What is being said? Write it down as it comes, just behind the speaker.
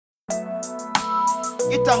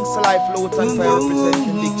It thanks to life, Lutan Fyah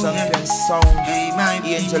representing Big Champion Sound.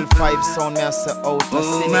 Angel 5 Sound, me I say out of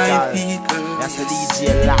Senegal. Me I say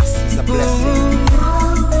DJLass, it's a blessing.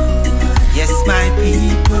 Yes, my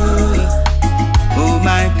people. Oh,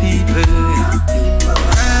 my people.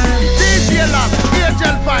 DJLass,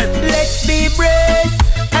 Angel 5. Let's be brave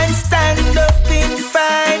and stand up in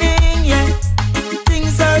fighting, yeah.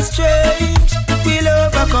 Things are strange, we'll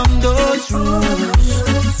overcome those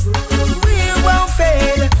rules. We won't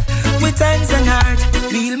fail, with hands and heart,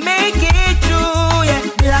 we'll make it through, yeah.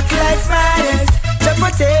 Black lives matters, to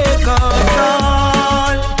protect us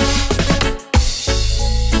all.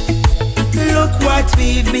 Look what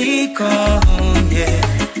we've become, yeah.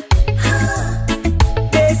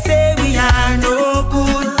 They say we are no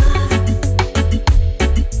good.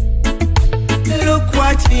 Look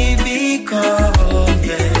what we've become,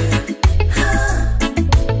 yeah.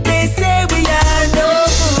 They say we are no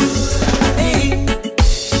good. Hey.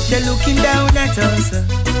 They're looking down at us.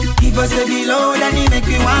 Give us a below and they make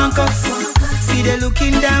me want us. See, they're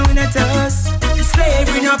looking down at us.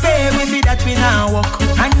 Slavery no pay, we feel that we now walk.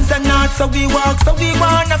 Hands and not so we walk, so we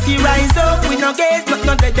wanna feel rise up. We no gaze, but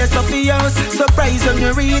not let us of us. Surprise when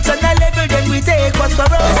we reach on a level, then we take what's for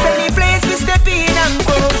us. Any place we step in and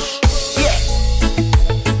push. Yeah.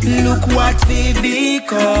 Look what we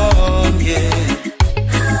become, yeah.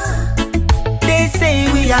 They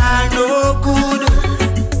say we are no good.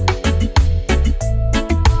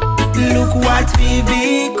 Look what we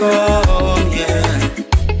become, yeah.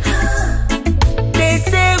 They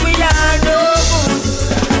say we are no good.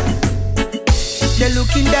 They're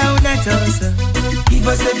looking down at us. Give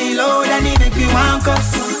us a below and they make we want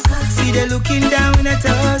us. See, they're looking down at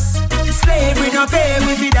us. Slavery no pay,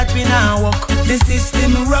 we feel that we now walk. The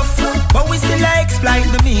system rough, but we still exploit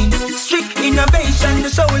the means. Strict innovation, the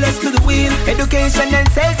shoulders to the wheel. Education and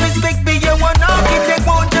self-respect be your one architect,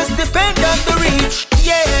 won't just depend on the reach.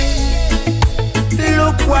 Yeah.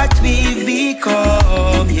 Look what we've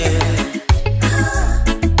become, yeah.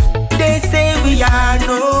 They say we are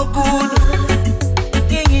no good.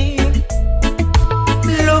 Yeah.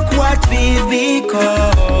 Look what we've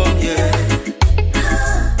become, yeah.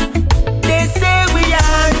 They say we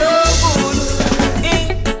are no good.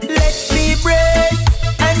 Let's be brave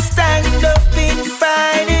and stand up in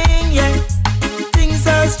fighting, yeah. Things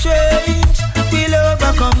are strange, we'll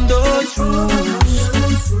overcome those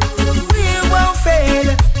rules. We won't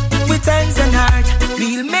fail, with hands and heart,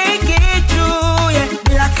 we'll make it through, yeah.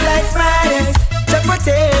 Black lives matters, to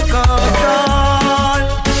protect us all.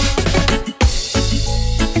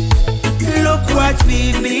 Look what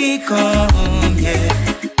we've become, yeah.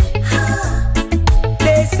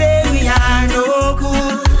 They say we are no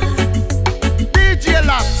good.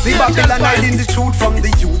 DJLass, see Babylon hiding the truth from the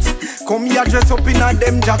youth. Come here dress up in a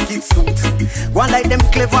them jacket suit. One like them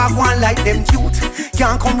clever, one like them cute.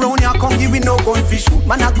 Can't come round here, come give me no gun for shoot.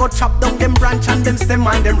 Man I go chop down them branch and them stem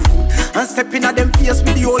and them root. And step in a them face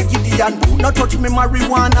with the old Gideon boot. No touch me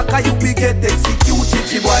marijuana, cause you be get execute.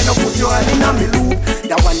 Chichi boy, no put your hand in a me loop.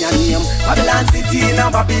 That one your name, Babylon City in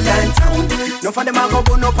a Babylon town. No for them I go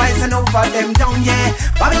burn up ice and no for them down, yeah.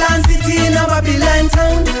 Babylon City in a Babylon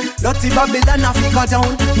town. Dirty Babylon a figure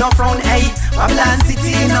down, no frown, hey. Babylon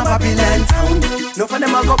City in a Babylon town. No for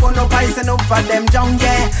them I go burn up ice and no for them down,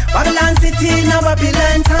 yeah. Babylon City in a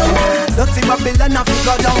Babylon town. Dirty Babylon a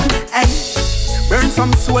figure down, hey. Burn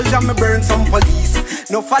some soldier, me burn some police.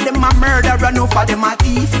 No for them a murderer, no for them a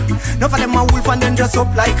thief. No for them a wolf and then dress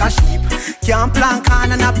up like a sheep. Can't plant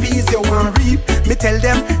corn and a peas you want reap. Me tell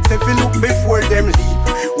them, say fi look before them leap.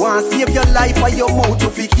 Want save your life or your mouth to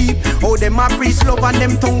fi keep. How them a preach love and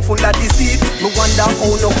them tongue full of deceit. Me wonder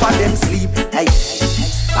how no for them sleep. Hey.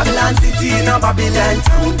 Babylon City in a Babylon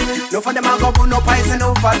town. No for them a go burn up ice and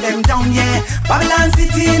no for them down, yeah. Babylon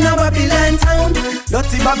City in a Babylon town.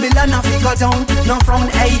 Dirty Babylon a figure down, no frown,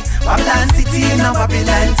 hey. Babylon City in a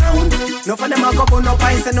Babylon town. No for them a go burn up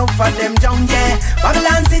ice and no for them down, yeah.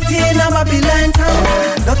 Babylon City in a Babylon town.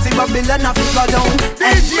 Dirty Babylon a figure down,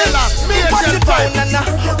 hey. Watch it down and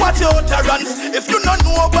watch your utterance. If you don't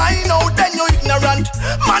know by now, then you're ignorant.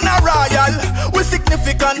 Man a royal, we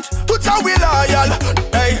significant. To Jah we loyal.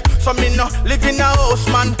 Hey, so me no live in a house,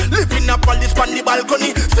 man. Live in a palace on the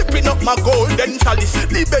balcony, sipping up my golden chalice.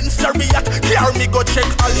 The Benz chariot, carry me go check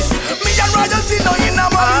Alice. Me and royalty no in a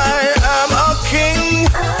malice. I am a king,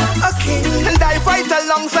 and I fight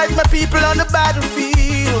alongside my people on the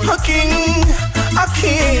battlefield. A king,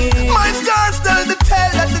 my scars tell the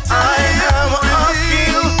tale that the time. I am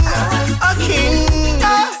a king.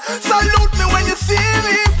 Salute me when you see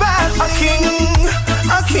me pass. A king.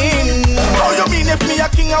 Oh, you mean if me a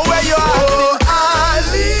king and where you are? Oh, I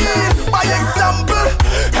lead by example.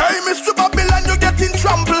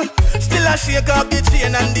 shake up the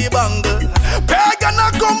chain and the bangle. Pagan a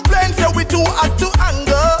complain, say we too hot to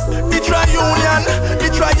anger. The triunion, the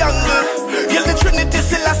triangle. Yeah, the Trinity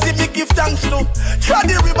still I see me give thanks to. Trod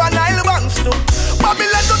the river Nile banks to.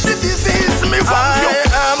 Babylon of the disease, me from you.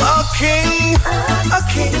 I am a king,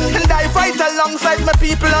 and I fight alongside my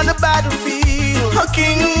people on the battlefield. A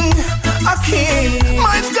king,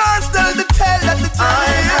 my scars tell the tale that the time.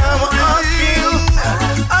 I am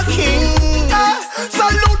a king.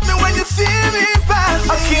 Salute me when you see me pass.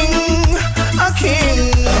 A king.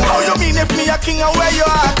 How you mean if me a king and where you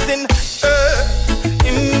acting?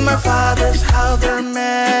 In my father's house there are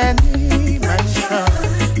many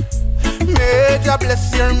mansions. Major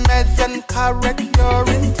bless your meds and correct your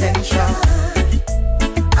intention.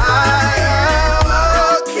 I am a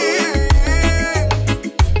king.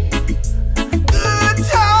 Good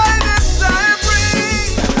tidings I bring.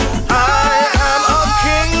 I am a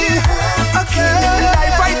king. And I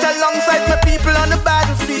fight alongside my people on the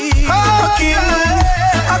battlefield. A king.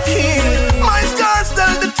 My scars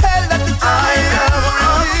tell the tale that the I am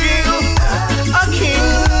a king.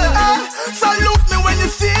 Salute me when you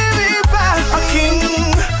see me pass. A king.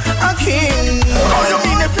 How you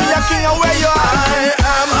mean if you're a king and where you are? I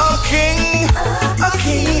am a king.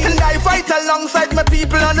 And I fight alongside my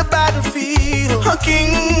people on the battlefield. A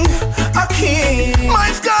king.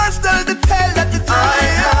 My scars tell the tale that the I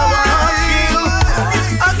am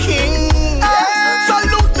a king.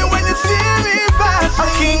 Salute me when you see me pass. A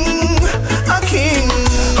king.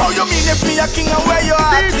 How you mean if me a king and where you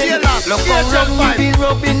are? Look around me be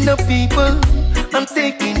robbing the people and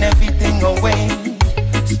taking everything away.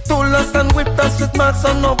 Stole us and whipped us with marks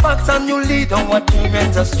on our backs, and you lead our children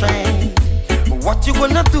astray. What you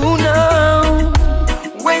gonna do now?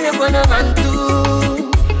 Where you gonna run to?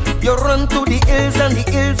 You run to the hills and the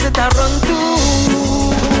hills that I run to.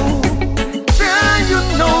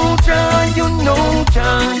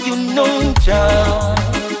 Jah.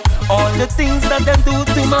 All the things that they do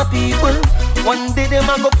to my people, one day them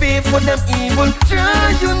a go pay for them evil. Jah,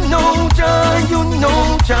 you know.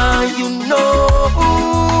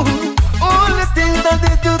 All the things that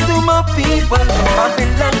they do to my people,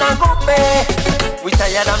 Babylon a go pay. We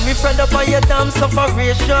tired and we fed up by your damn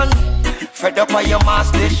sufferation, fed up by your mass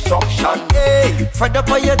destruction, fed up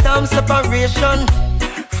by your damn separation,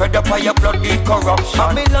 fed up by your bloody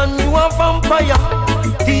corruption. Babylon, you a vampire,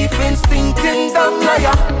 thief and stinking damn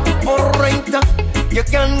liar. Alright, you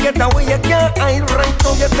can get away, you can't hide right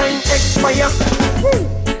now, your time expire.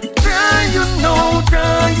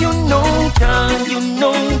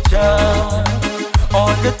 Jah.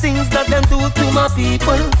 All the things that them do to my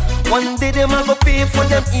people, one day them a go pay for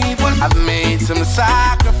them evil. I've made some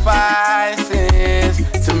sacrifices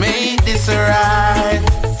to make this right.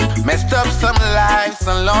 Messed up some lives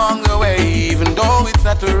along the way, even though it's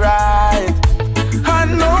not right. I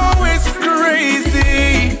know it's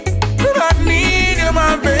crazy, but I need you,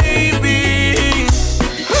 my baby.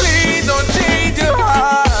 Please don't change your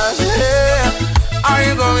heart. Yeah. Are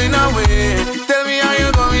you going away? Tell me, are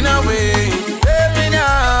you going away? Tell me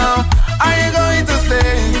now, are you going to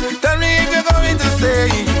stay? Tell me if you're going to stay.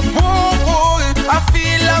 Oh, I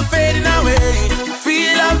feel I'm fading away. I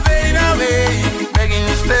feel I'm fading away. Begging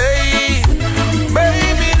you stay,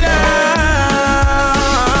 baby now.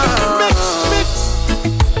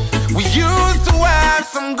 We used to have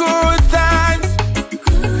some good times.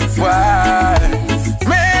 Why?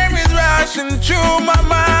 Memories rushing through my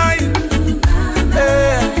mind.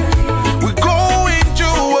 We're going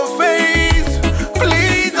through a phase.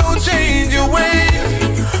 Please don't change your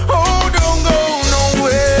ways. Oh, don't go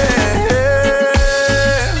nowhere.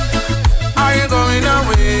 Are you going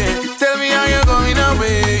away? Tell me, are you going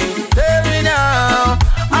away? Tell me now,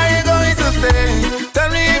 are you going to stay? Tell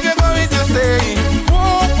me if you're going to stay.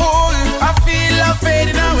 Oh, I feel I'm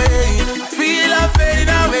fading away. I feel I'm fading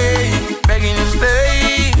away. Begging you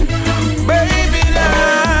stay, baby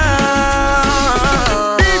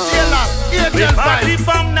now. DJLass, We party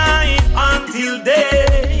from night until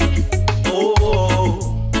day. Oh,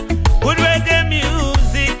 good reggae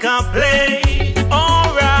music can play.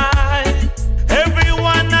 Alright,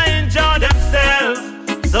 everyone enjoy themselves.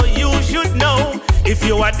 So you should know, if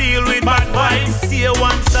you are deal with bad vibes, stay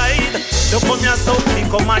one side. Don't come here so we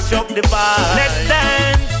come and shock the bar. Let's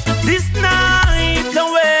dance this night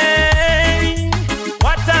away.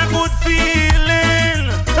 What a good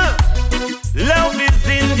feeling. Huh. Love is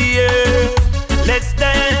in the air. Let's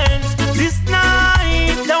dance this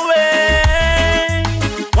night away.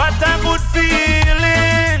 What a good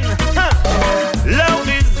feeling. Huh. Love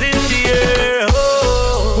is in the air.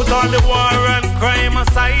 Oh. Put all the war and crime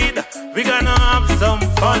aside. ride. We gonna have some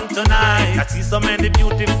fun tonight. I see so many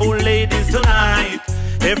beautiful ladies tonight.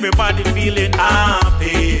 Everybody feeling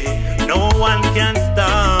happy. No one can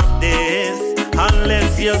stop this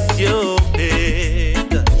unless you're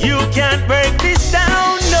stupid. You can't break this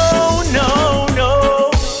down, no, no,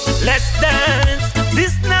 no. Let's dance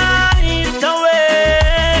this night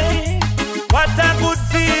away. What a good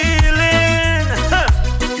feeling.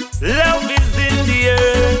 Love is in the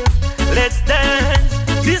air. Let's dance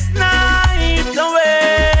this night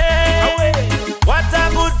away. What a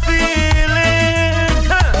good feeling.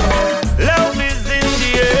 Love is in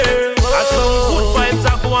the air. And some good vibes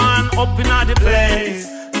are going up in the place.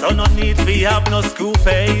 So no need to have no screw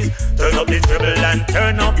face. Turn up the treble and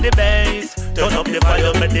turn up the bass. Turn up the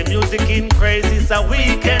volume, make the music in crazy. It's a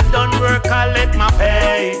weekend, don't work, collect my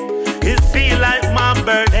pay. It feel like my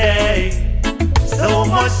birthday. So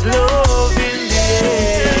much love in the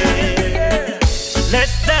air.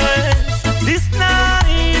 Let's dance this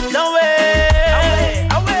night away.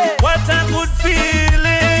 What a good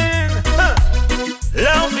feeling.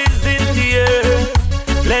 Love is in the air.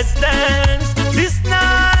 Let's dance this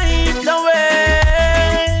night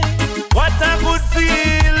away. What a good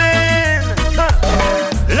feeling.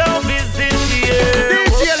 Love is in the air.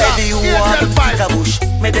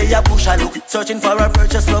 DJLass, me dey a push a look, searching for a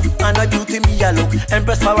virtuous love and a beauty me a look.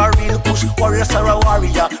 Empress for a real push, warriors for a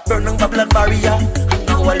warrior, burning the blood barrier. And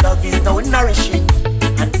now our love is now nourishing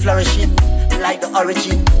and flourishing like the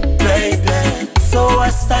origin, baby. So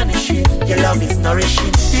astonishing, your love is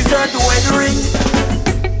nourishing. Desert the wedding ring.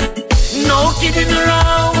 No kidding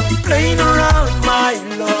around, playing around, my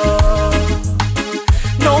love.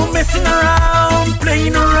 No messing around,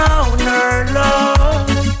 playing around, her love.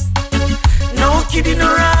 No kidding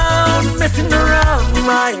around, messing around,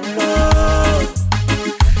 my love.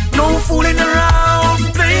 No fooling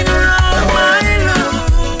around, playing around, my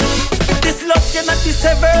love. This love cannot be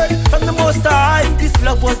severed from the Most High. This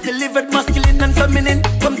love was delivered, masculine and feminine.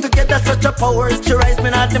 Come together, such a power. She rise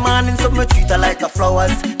me not demanding, so me treat her like a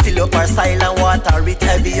flowers. Fill up her silent water with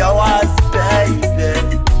heavy hours,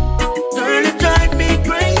 baby. Girl, you drive me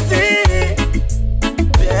crazy,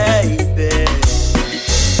 baby.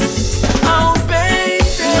 Oh, baby.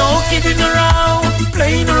 No kidding around,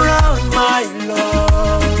 playing around, my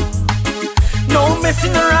love. No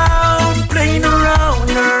messing around, playing around,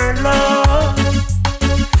 her love.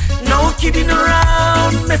 No kidding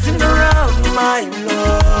around, messing around, my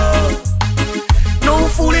love. No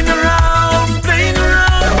fooling around, playing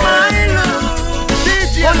around, my love.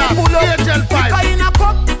 DJLass, in a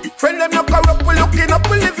cup. Friend them no corrupt, we looking up,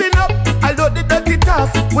 we living up. Although the dirty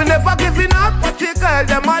tough, we never giving up. But the girl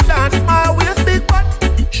them a dance, my waist big butt.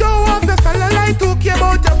 Show off your fella like talk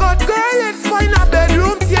about your God. Girl, let's find a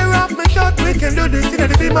bedroom, tear off my shirt. We can do this in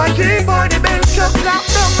the be my dream. For the bench truck, lock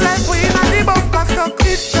down like we in the bunker stuck.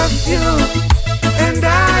 It's just you and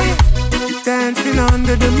I, dancing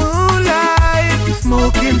under the moonlight,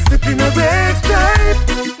 smoking, sipping a best type.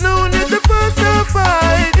 No need to fuss or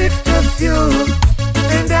fight. It's just you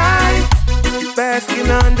and I, basking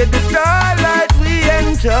under the starlight. We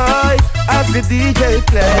enjoy as the DJ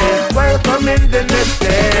plays. Welcome in the next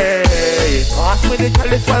day. Pass me the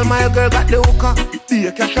chalice while my girl got the hookah. Be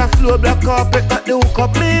a cash and flow, black carpet got the hook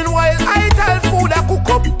up. Meanwhile, I tell food I cook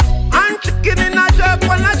up. And chicken in a jug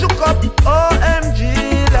when I choke up. OMG,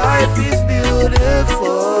 life is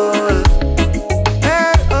beautiful.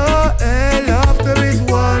 L-O-L, laughter is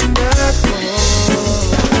wonderful.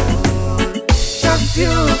 Just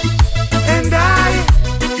you and I,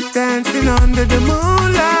 dancing under the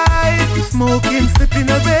moonlight, smoking, sipping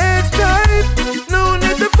a best type. No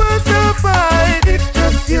need to fuss or fight. It's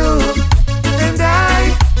just you and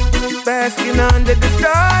I, basking under the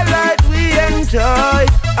starlight. We enjoy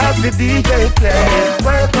as the DJ plays.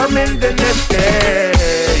 Welcome in the next day.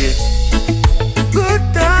 Good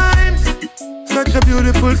times, such a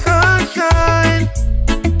beautiful sunshine.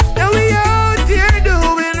 Yeah, we out here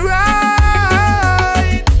doing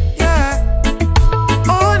right. Yeah,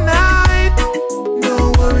 all night.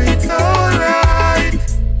 Don't worry, it's alright.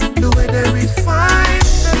 The weather is fine,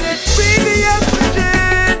 so let's breathe the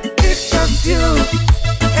oxygen. It's just you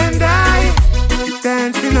and I,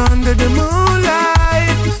 dancing under the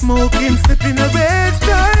moonlight, smoking, sipping a best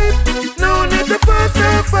type. No need to fuss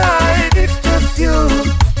or fight. It's just you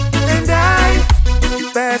and I,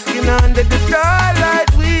 basking under the starlight.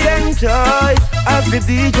 We enjoy as the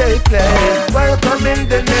DJ plays. Welcome in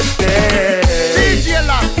the next day.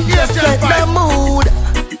 DJLass, set the mood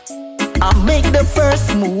and make the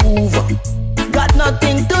first move. Got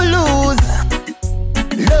nothing to lose.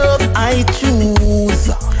 Love I choose.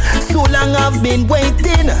 So long I've been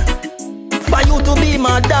waiting for you to be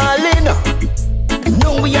my darling.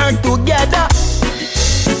 Now we are together.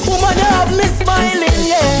 Woman, you have me smiling,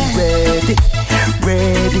 yeah. Ready,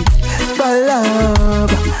 ready for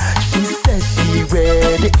love. She says she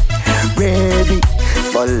ready, ready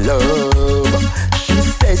for love. She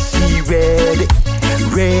says she ready,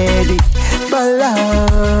 ready for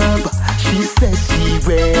love. She says she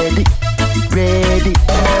ready, ready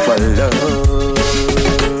for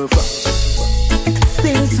love.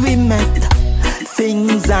 Since we met,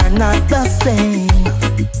 things are not the same.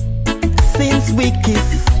 Since we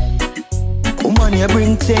kiss, woman, you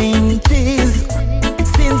bring changes.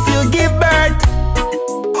 Since you give birth,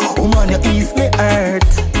 woman, you ease me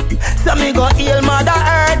hurt. So me go heal Mother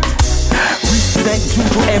Earth. Respect you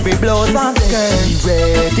to every blow and skirt. She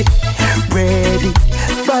ready, ready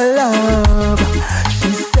for love.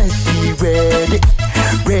 She says she ready,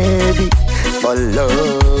 ready for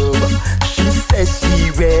love. She says she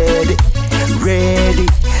ready, ready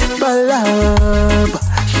for love.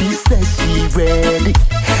 She says she ready,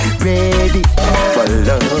 ready for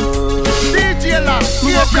love. DJLass,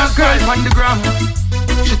 me up that girl on the gram.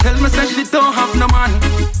 She tell me say she don't have no man.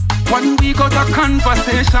 1 week out of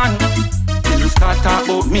conversation, till we start talk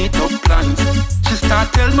about meet-up plans. She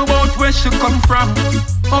start tell me about where she come from.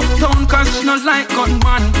 Uptown cause she not like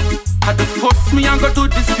gunman. Had to force me and go to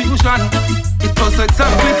this fusion. It was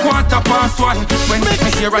exactly 1:15 when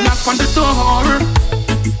me hear a knock on the door.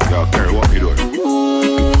 Yo, Kerry, what me doing?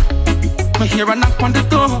 Ooh, me hear a knock on the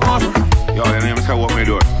door. Yo, your name is what me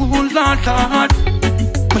doing? Ooh, Lord, Lord.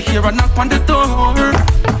 Me hear a knock on the door.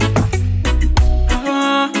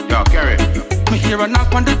 Yo, Kerry. Me hear a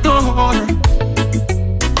knock on the door.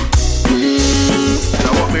 Yo,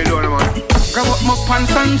 what me doing, man? Grab up my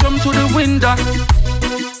pants and jump to the window.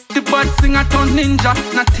 The bad singer turn ninja.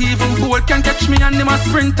 Not even bold can catch me and him a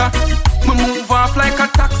sprinter. Me move off like a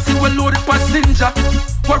taxi with loaded passenger.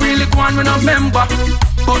 What really go on when I remember?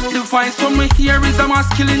 But the voice from me here is a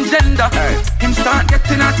masculine gender. Hey. Him start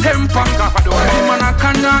getting a temper. Him and I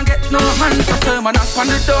cannot get no answer. So man knock on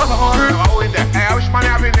the door. Oh, in there. Hey, which man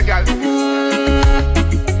have in the girl?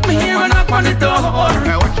 Me hear a knock on the door.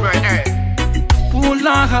 Hey, watch my head. Oh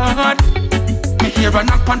Lord. Me hear a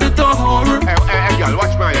knock on the door. Hey, girl,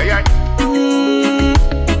 watch my head.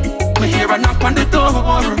 Me hear a knock on the door.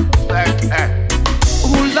 Hey.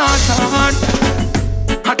 Oh Lord.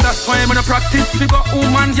 And that's why I'm gonna practice figure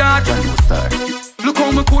woman yard. Look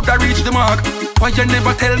how me coulda reach the mark. Why you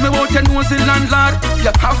never tell me about your nosy landlord?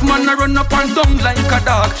 You have man a run up and down like a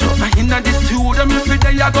dog. And inna this studio me fi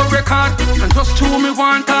there you go record. And just true me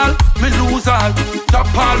want all, me lose all.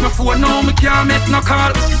 Drop all me phone now me can't make no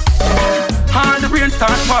call. All the rain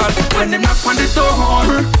start fall when them knock on the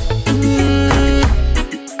door.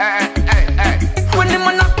 Hey. When them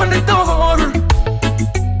a knock on the door.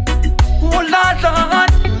 Oh Lord,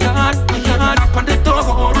 Lord, knock on the door.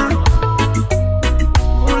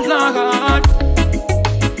 Oh Lord,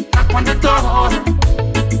 knock on the door.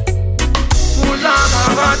 Oh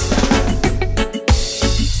Lord,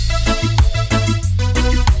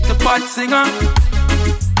 the bad singer,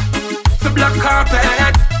 the Blak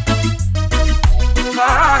Karpet.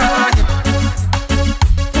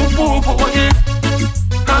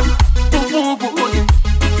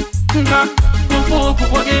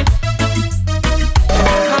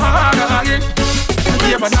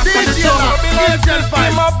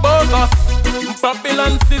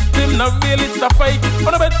 Babylon system, no real, it's a fight.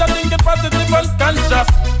 But I better think it positive and conscious.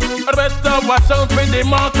 I better watch out for the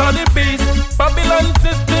mark of the beast. Babylon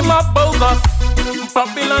system, a bogus.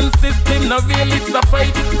 Babylon system, no real, it's a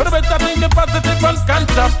fight. But I better think it positive and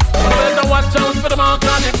conscious. But I better watch out for the mark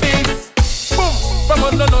of the beast. Boom! From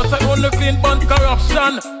under no say only clean bun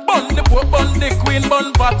corruption. Bun the Pope, bun the Queen,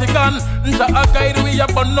 bun Vatican. Nja a guide we a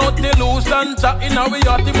bun out illusion. Nja in a we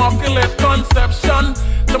heart immaculate conception.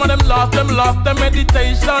 Some of them lost their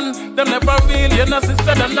meditation. Them never really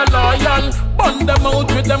sister them no loyal. Bun them out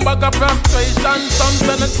with them bag of frustration. Some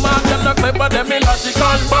say it's smart, them not clever, them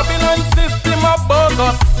illogical. Babylon system a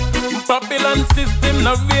bogus. Babylon system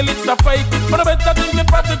no real, it's a fake. But I better think it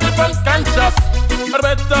positive and conscious. But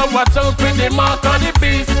I better watch out for the mark of the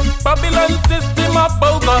beast. Babylon system a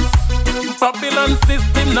bogus. Babylon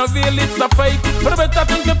system no real, it's a fake. But I better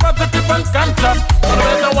think it positive and conscious. But I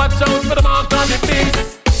better watch out for the mark of the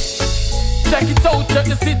beast. Check it out, check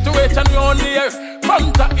the situation you're on the earth.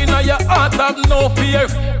 Fanta in your heart, have no fear.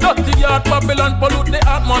 Dirty yard, Babylon pollute the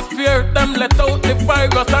atmosphere. Them let out the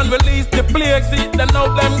virus and release the plague. See, then now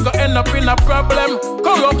them go end up in a problem.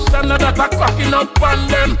 Corruption that are cracking up on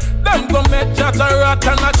them. Them go make judge a rat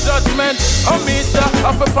and a judgment. Amejah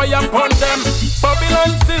have a fire upon them.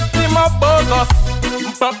 Babylon system a bogus.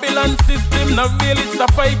 Babylon system, not real, it's a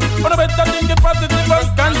fight. But I better think it positive and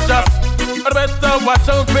conscious. But I better watch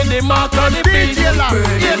out for the mark on the beat. Angel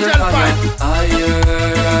fire, higher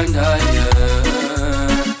and higher.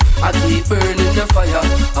 I keep burning the fire,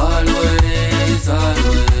 always,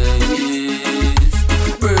 always.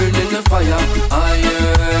 Burning the fire,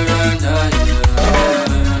 higher and higher.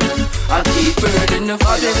 I keep burning the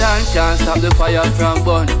fire. Babylon can't stop the fire from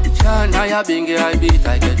burn. Chant higher, bingy, I beat,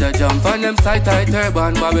 I get a jump. On them side, I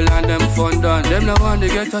turban, Babylon, them fun done. Them no want to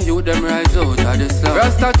get a youth, them rise out of the slum.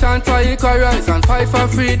 Rasta chant for equal rights and fight for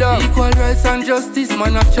freedom. Equal rights and justice,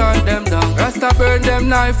 man, I chant them down. Rasta burn them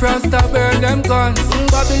knife, Rasta burn them guns.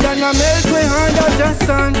 Babylon, I melt way under the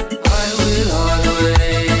sun. I will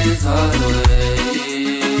always, always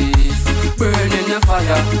burn in the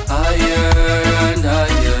fire, higher and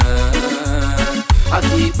higher. I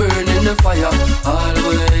keep burning the fire,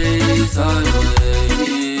 always, always.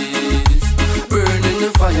 Burning the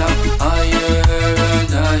fire, higher and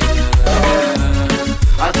higher.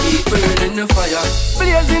 I keep burning the fire.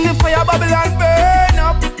 Blazing the fire, Babylon burn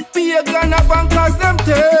up. Pagan up and cause them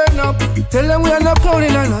turn up. Tell them we are not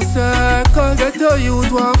clowning on a circus. Get a youth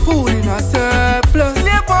one fool in a surplus.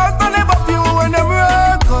 Slave us don't never feel when them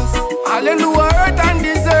ruckus. All them do hurt and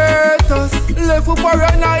desert us. Left for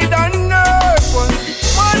paranoid and nervous.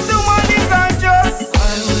 Man to man is unjust. I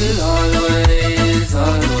will always,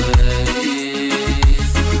 always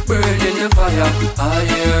burning the fire,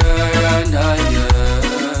 higher and higher.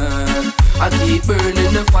 I keep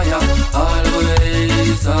burning the fire,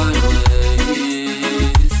 always, always.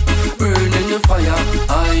 Burning the fire,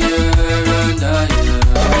 higher and higher.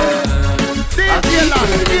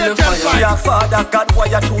 Yeah, Father God, why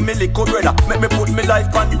you to me little brother? Make me put me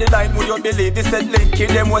life on the line. Would you believe this said link? Kill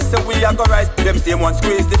them, we say we are go rise. Them same ones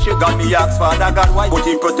squeeze the trigger. Me ask Father God why, but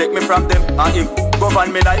he protect me from them. And him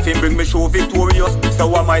govern me life, he bring me show victorious. So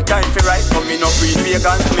what my time for rise? For me no free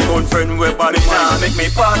pagans, me gun friend with body. Nah, make me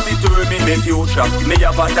pass it to me future. Me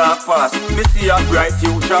have a dark past, me see a bright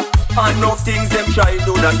future. And no things them try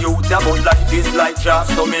do that youth, yeah, but life is like job.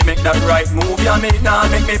 So me make that right move, yeah, me nah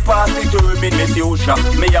make me pass it to me future.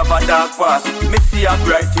 Me have a dark past, me see a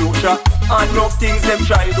bright future. And no things them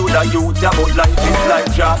try do that youth, yeah, but life is like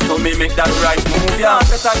job. So me make that right move, yeah.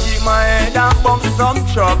 Better keep my head and bump some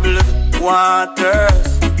troubled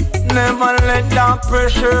waters. Never let down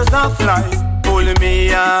pressures of life pull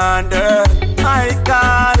me under. I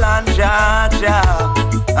call on Jah,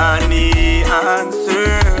 and he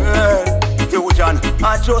answered. Fusion,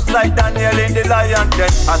 I just like Daniel in the lion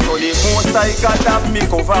den. I saw the most I got have me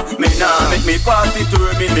cover. Me nah make me pass it to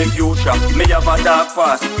me future. Me have a dark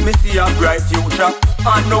past, me see a bright future.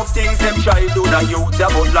 And no things them try do that youth,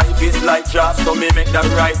 yeah, but life is like job. So me make that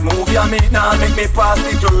right move, yeah, me nah make me pass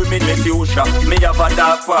it to me future. Me have a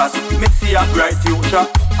dark past, me see a bright future.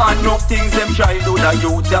 And no things them try do that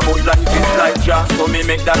youth, yeah, but life is like job. So me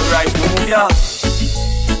make that right move, yeah.